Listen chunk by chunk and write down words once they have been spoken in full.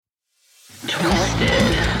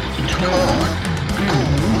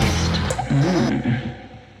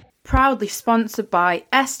Proudly sponsored by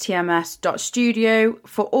stms.studio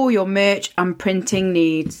for all your merch and printing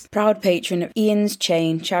needs. Proud patron of Ian's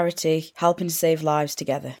Chain charity, helping to save lives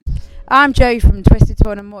together. I'm Jo from Twisted,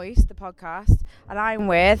 Torn and Moist, the podcast, and I'm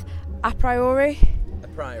with A Priori.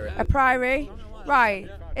 Right.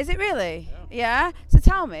 Is it really? Yeah? So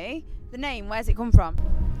tell me, the name, where's it come from?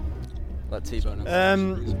 Let T-Bone.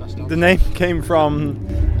 The name came from,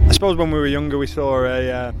 I suppose when we were younger we saw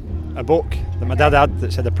a book that my dad had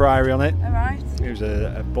that said A Priori on it. Alright. It was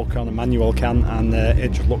a book on a manual can, and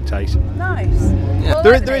it just looked tasty. Nice. Yeah. Well,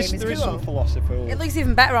 There is some philosophical. It looks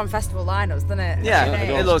even better on festival lineups, doesn't it? Yeah,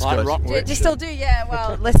 it looks good. Do you still do? Yeah,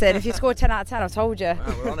 well, listen, if you score 10 out of 10, I've told you.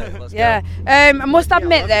 Right, we're on it. Let's Yeah. I must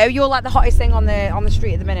admit, though, you're like the hottest thing on the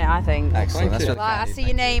street at the minute, I think. Excellent. That's Like, I see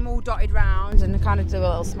your name all dotted round and kind of do a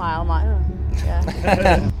little smile. I'm like, oh,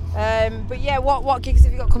 yeah. But yeah, what gigs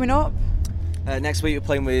have you got coming up? Next week we're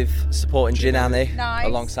playing with supporting Gin Annie Nice.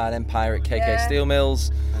 alongside Empire at KK Steel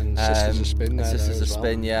Mills. And Sisters of Spin there. Sisters of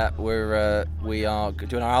Spin, yeah. We are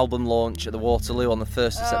doing our album launch at the Waterloo on the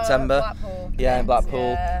 1st of September. Blackpool. Yeah, in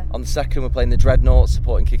Blackpool. Yeah. On the 2nd we're playing the Dreadnoughts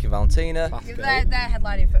supporting Kiki Valentina. They're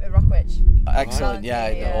headlining for Rockwich. Excellent,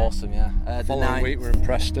 yeah, they're awesome, yeah. The Following week we're in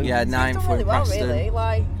Preston. Yeah, 9th we're in Preston. Really.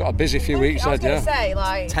 Like, Got a busy few weeks I was ahead, going to say,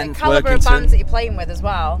 like, the 10th calibre of Workington. bands that you're playing with as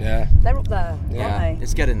well. Yeah. They're up there, Yeah, aren't they?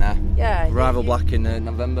 it's getting there. Yeah. Rival Black in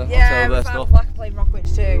November, Yeah, October Rival stuff. Black playing Rockwich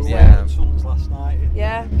too. So. Yeah. Sons last night in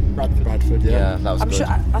Yeah. Bradford. Yeah, that was I'm good. sure.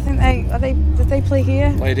 I think did they play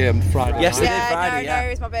here? Played here on Friday Yes, night. they did Friday, no, yeah.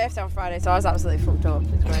 it's my birthday on Friday, so I was absolutely fucked up.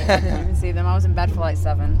 It's great. I didn't even see them. I was in bed for like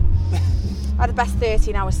 7. I had the best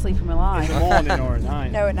 13 hours sleep of my life. In the morning or at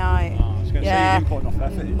night? No, at night. Oh, I was going to say you didn't put enough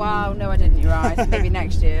effort in. Wow, no, I didn't. You're right. Maybe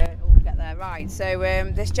next year we'll get there. Right. So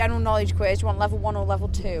this general knowledge quiz. Do you want level 1 or level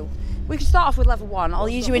 2? We can start off with level 1. I'll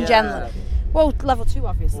ease you in gently. Well, level 2,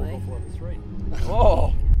 obviously. We'll go for level 3.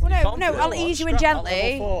 Oh! Well, no. I'll ease you in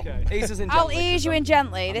gently. Ease us in I'll gently, ease you in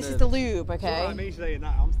gently. This is the lube, okay? I'm easily in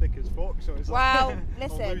that. I'm thick as fuck. So it's Well, like, I'll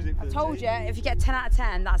lose listen, it for I the told team. you, if you get 10 out of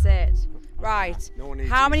 10, that's it. Right. No one needs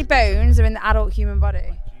How it. many bones are in the adult human body?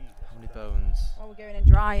 How many bones? Well, we're going in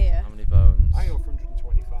dry here. How many bones? I go for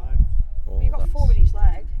 125. Oh, You've got that's 4 in each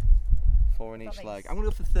leg. 4 in each That leg. makes- I'm going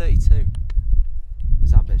to go for 32.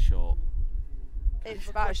 Is that a bit short? It's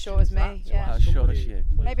about as short as me, yeah. How short is you?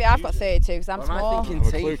 Maybe I've got 32 because I'm What am I small. thinking? I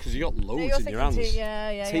have a clue because you got No, loads you're in your thinking hands. two,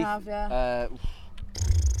 yeah, Teeth. you have, yeah. Uh, Come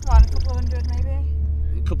on, a couple of hundred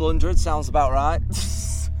maybe. a couple hundred sounds about right.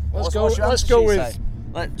 Let's go with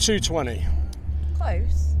 220.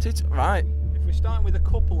 Close. Right. If we're starting with a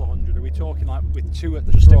couple of hundred, are we talking like with 2 at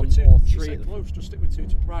the Just stick front with two. or You 3 said at the close. Just stick with 2.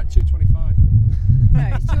 Right, 225.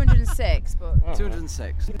 No, it's 206, but... Oh,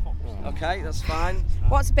 206. Okay, that's fine.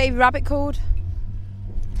 What's a baby rabbit called?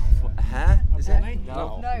 A hare? Is it? bunny?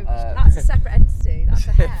 No. No, that's a separate entity. That's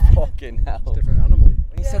a hare. Fucking hell. Different animal. When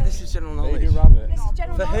you said this is general knowledge. Baby rabbit. This is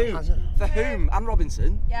general For who? knowledge. For whom? I'm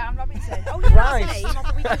Robinson. Yeah, I'm Robinson. Oh, yeah, that's Christ. the name. I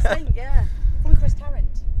thought we just think, yeah. Call me Chris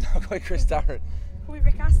Tarrant. I'm going Chris Darrett. Call me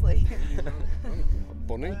Rick Astley.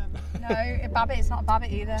 Bunny. No, a Babbit. It's not a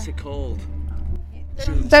Babbit either. What's it called?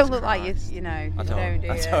 Don't look like you know. I You don't. don't, do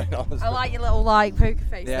I you? don't know. I like your little like poker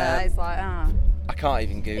face Yeah. there. It's like I can't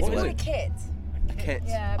even It's Google called it. a kit. A kit.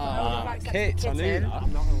 Yeah, but Ah, no, kit, I kitten. knew that.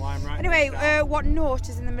 I'm not going to lie, I'm right. Anyway, what note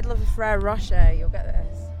is in the middle of a Ferrero Rocher? You'll get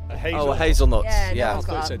this. A Oh, hazelnuts. Yeah, Yeah. no I one's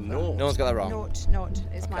thought got it said no. No one's got that wrong. Note.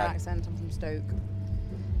 It's my Okay. accent. I'm from Stoke.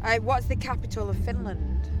 What's the capital of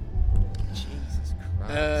Finland? Jesus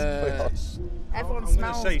Christ. Everyone I'm going to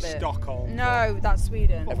smells say a bit. Stockholm. No, that's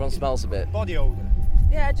Sweden. Everyone smells a bit. Body odour.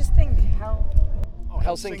 Yeah, just think.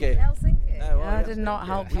 Helsinki. Helsinki. No, well, Yeah, I yeah. did not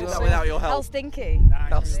help You you. did that without your help. Helsinki.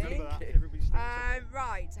 Nice. Helsinki. Remember that. Everybody's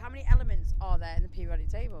Right. How many elements are there in the periodic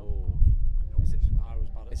table?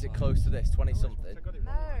 Is it close to this? 20 something?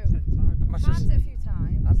 No. I'm I've just, it a few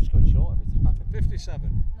times. I'm just going short every time.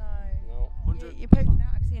 57. No. No. You're poking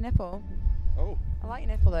out. I can see your nipple. Oh. I like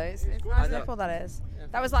your nipple though. It's a I nice know. nipple that is.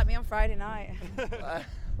 That was like me on Friday night.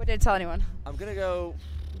 We didn't tell anyone. I'm going to go.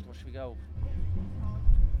 What should we go?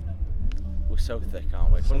 We're so thick,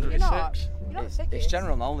 aren't we? You're not. You're not It's thickest.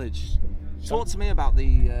 general knowledge. Talk to me about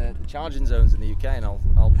the charging zones in the UK and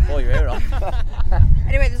I'll blow your ear off.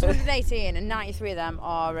 Anyway, there's 118 and 93 of them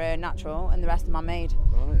are natural and the rest are man-made.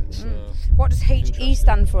 Right. What does HE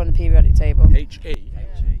stand for on the periodic table? H-E.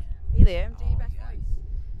 Helium. Do your best voice.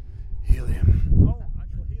 Helium. Oh,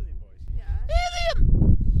 actual helium voice.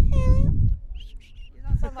 Helium. Does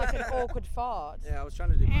that sound like an awkward fart? Yeah, I was trying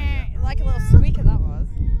to do my. Like a little squeaker that was.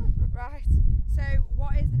 Right. So,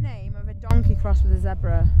 what is the name of a donkey crossed with a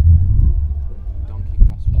zebra? Donkey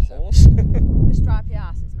cross with a Horse. a stripy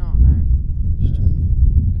ass. It's not. No.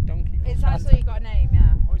 A donkey. It's actually got a name.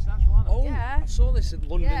 Yeah. Oh, it's an actual animal. Oh, Yeah. I saw this at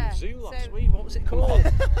London Yeah, Zoo last so- week. What was it called?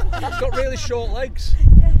 It's got really short legs,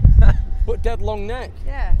 but dead long neck.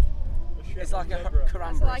 Yeah. It's like a That's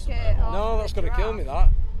carambra. like a. No, that's going to kill me.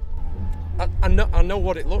 giraffe. That. I know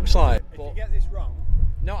what it looks like, If you but get this wrong,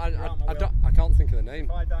 no, on my I can't think of the name.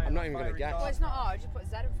 If I die I'm not on even going to fiery guess. Well, it's not hard. Just put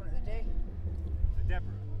Z in front of the D. the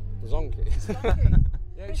Deborah. The zonky. Donkey.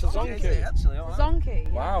 Yeah, it's a Is it zonky. actually? All right. Donkey.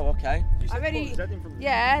 Yeah. Wow. Okay. You said I've already- put Z in front of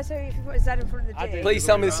Yeah. So if you put a Z in front of I the D. did. Please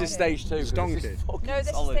tell me this is stage 2. 'cause this Donkey. is fucking No, this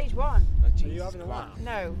solid. is stage 1. Oh, Are you Jesus having a Christ. laugh?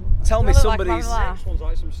 No. Tell Do me I look like I'm somebody's. having a laugh? This one's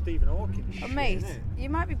like some Stephen Hawking Oh, shit, mate, isn't it? you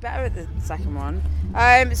might be better at the second one.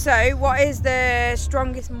 So, what is the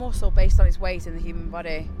strongest muscle based on its weight in the human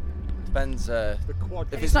body? Depends. The quad.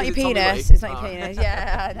 If It's not your is it Tommy penis. Lee? It's not your Ah. penis.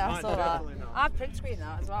 Yeah, I know, I Mine's saw that. definitely not. I've print screened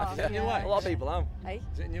that as well. Yeah, Yeah. a lot of people have. Hey?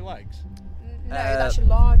 Is it in your legs? No, Uh, that's your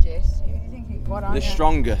largest. You're thinking, what are The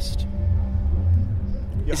strongest.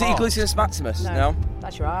 Your Is it heart. gluteus maximus? No.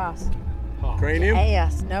 That's your ass. Heart. Cranium?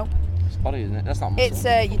 Yes, no. It's body, isn't it? That's not muscle. It's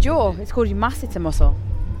your jaw. It's called your masseter muscle.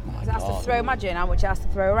 Oh my It has to God. throw. Imagine how much it has to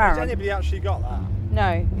throw Has around. anybody actually got that?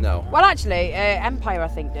 No. No. Well, actually, Empire I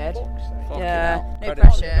think did. Fucking Yeah. hell. No Credit.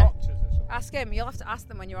 pressure. Doctors or something. Ask him. You'll have to ask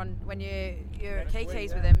them when you're at Next week,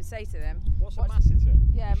 KK's yeah. with them and say to them. What's a masseter?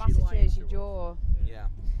 Yeah, Is she masseter lying is your to us? jaw. Yeah.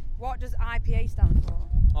 What does IPA stand for?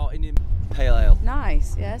 Oh, Indian pale ale.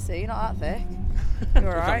 Nice. Yeah. See, you're not that thick. You're I'm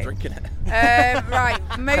alright. drinking it. Right.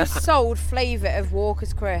 Most sold flavour of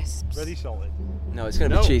Walker's crisps. Ready solid. No, it's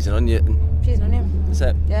going to No. be cheese and onion. Cheese and onion. That's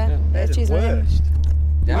it. Yeah. They're It's the cheese and onion. worst.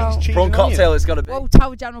 Yeah. Well- Cheese Prawn and cocktail, onion. it's got to be. Well,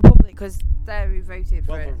 tell General Public because they who voted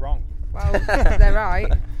for Well, it. they're wrong. Well, they're right.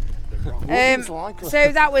 They're wrong.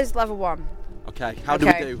 So that was level 1. Okay, how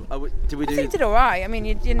Okay. do we do? Did we I do? think you did alright. I mean,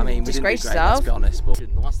 you didn't I mean, we disgrace didn't do great, let's yourself. be honest. But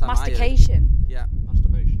the last time Mastication. yeah.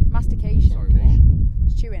 Masturbation. Mastication. Sorry, what?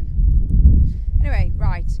 It's chewing. Anyway,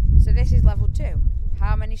 right. So this is level 2.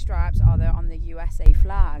 How many stripes are there on the USA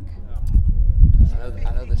flag?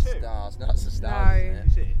 I know the stars. No, that's the stars. No. Isn't it?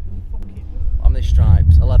 Is it? Fucking How many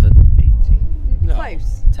stripes? 11. 18. No.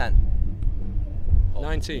 Close. 10.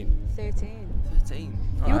 19. 13. 13.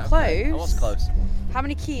 You were Okay. I close. was close. How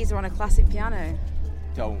many keys are on a classic piano?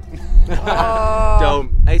 Don't. Oh.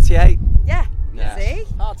 Don't. 88. Yeah. Yeah. See?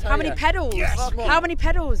 I'll tell How many you. pedals? How many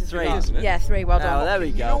pedals has it 3, got? isn't it? Yeah, 3. Well Oh, done. there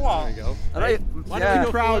we go. You know what? There we go. I don't- Why yeah. don't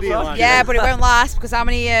we proud of you, lad? Yeah, but it won't last because how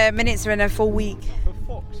many minutes are in a full week? For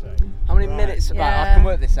fuck's sake. How many Right. minutes? Right, I Yeah. can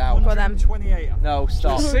work this out. Go on then. 28. No,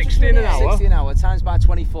 stop. 16 an hour. 60 an hour times by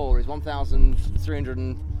 24 is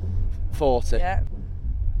 1,340. Yeah.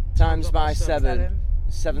 Times by Seven.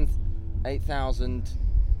 7,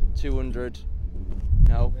 8,200.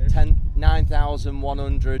 No,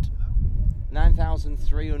 9,100.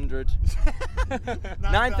 9,300.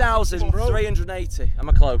 9,380. Am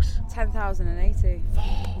I close? 10,080.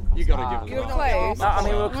 You got to give You it were that. close. I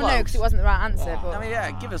mean, we were Well, no, because close. it wasn't the right answer. But I mean,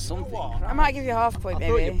 yeah, give us something. I might give you a half point, I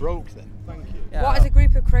thought maybe. you broke then. Thank you. Yeah. What is a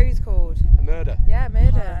group of crows called? A murder. Yeah,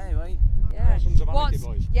 murder. Anyway, Yeah. Sons of Anarchy What's-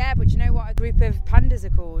 boys. Yeah, but do you know what a group of pandas are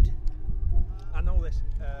called? I know this.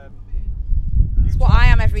 It's what I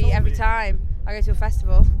am every time I go to a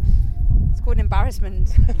festival. It's called embarrassment.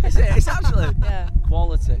 is it? It's actually Yeah.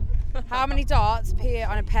 quality. How many dots appear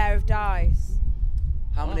on a pair of dice?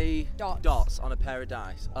 How many Dots. on a pair of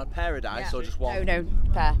dice? On a pair of dice or just one? No,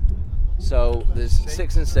 pair. So there's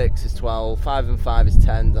 6 and 6 is 12, 5 and 5 is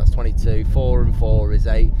 10, that's 22, 4 and 4 is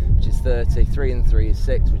 8, which is 30, 3 and 3 is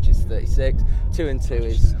 6, which is 36, 2 and 2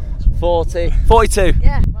 is 40, 42.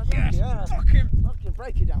 Yeah. Well done. Yeah, fucking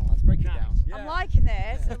break it down, lads, break it down. I'm liking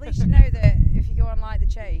this. At least you know that if you go on like the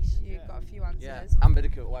chase, you've got a few answers. Yeah,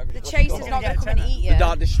 Ambidicate, whatever. The it's chase called. is not going to come and eat you. The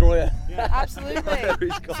Dart Destroyer. Absolutely.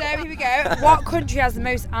 He's got- So here we go. What country has the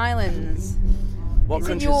most islands? What It's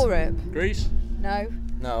in country's- Europe. Greece. No.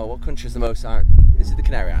 No, what country is the most? Is it the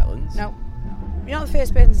Canary Islands? No. You're not the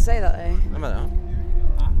first person to say that though. I don't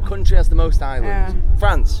know. Country has the most islands. Yeah.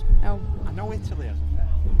 France. No. I know Italy has a fair.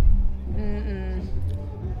 Mm-mm.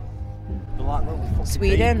 They're like little fucking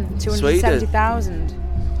Sweden. 270,000.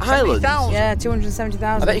 Islands. Yeah, I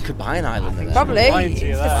 270,000. bet you could buy an island there. Probably. Lying to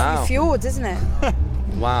you It's there. the Wow. fjords, isn't it?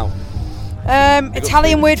 Wow.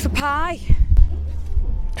 Italian word for pie.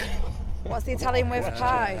 What's the Italian word for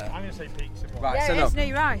pie? I'm going to say pizza. Right, Yeah, so it no. is. No,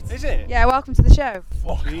 you're right. Is it? Yeah, welcome to the show.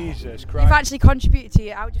 Jesus You've Christ. actually contributed to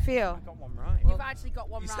it. How do you feel? got one right. You've actually got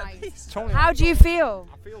one right. Tony, How do you feel?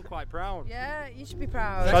 I feel quite proud. Yeah, you should be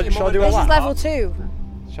proud. Shall I do a This lap? is level 2.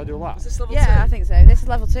 Shall I do a lap? Is this level Yeah, I 2? think so. This is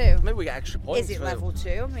level 2. Maybe we get extra points. Is it for level 2?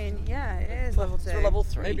 I mean, yeah, it is level 2. For level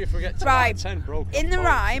 3. Maybe if we get to Right. about 10 broke. In the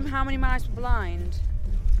rhyme, how many mice were blind?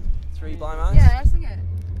 3 blind mice. Yeah, sing it.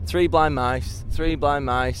 Three blind mice.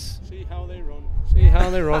 See how they run. See how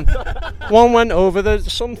they run. One went over the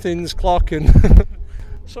something's clock and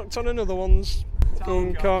sucked on another one's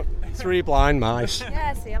cock. Three blind mice.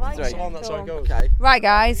 Yeah, see, I like it. That's how it goes. Okay. Right,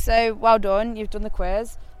 guys, so well done. You've done the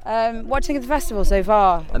quiz. What do you think of the festival so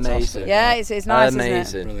far? Amazing. Yeah, it's nice, Amazing.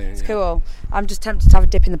 isn't it? Brilliant, It's cool. I'm just tempted to have a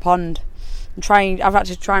dip in the pond. I've had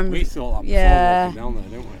to try and... We thought that Yeah. before walking down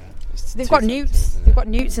there, didn't we? They've got newts. They've got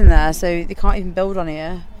newts in there, so they can't even build on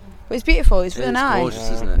here. But it's beautiful. It's really nice.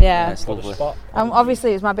 Gorgeous, isn't it? Yeah. It's lovely.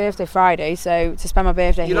 Obviously, it's my birthday Friday, so to spend my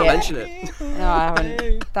birthday You here... don't mention it. No, I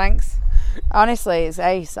haven't. Thanks. Honestly, it's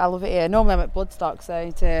ace. I love it here. Normally I'm at Bloodstock,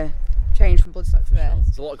 so to change from Bloodstock to this.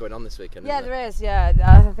 There's a lot going on this weekend. Yeah, isn't there is. Yeah,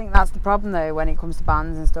 I think that's the problem though when it comes to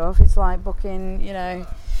bands and stuff. It's like booking, you know.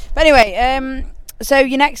 But anyway, so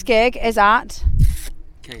your next gig is at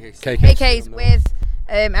KK's with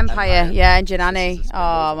Empire, yeah, and Janani.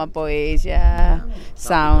 Oh, my boys, yeah.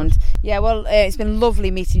 Sound. Yeah, well, it's been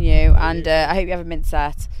lovely meeting you, and I hope you have a mint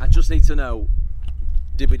set. I just need to know,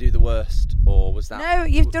 did we do the worst, or was that... No,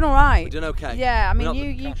 you've done all right. We've done okay. Yeah, I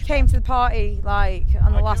mean, you came to the party, like,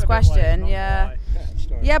 on the last question, yeah.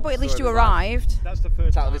 Yeah, but at least you arrived. That's the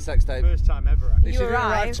first Out of his sex tape. First time ever. Actually. You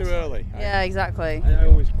arrived. too early. Yeah, exactly. I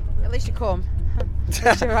always come. At least you come. At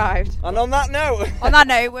least you arrived. And on that note... On that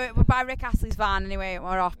note, we're by Rick Astley's van anyway,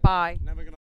 we're off, bye.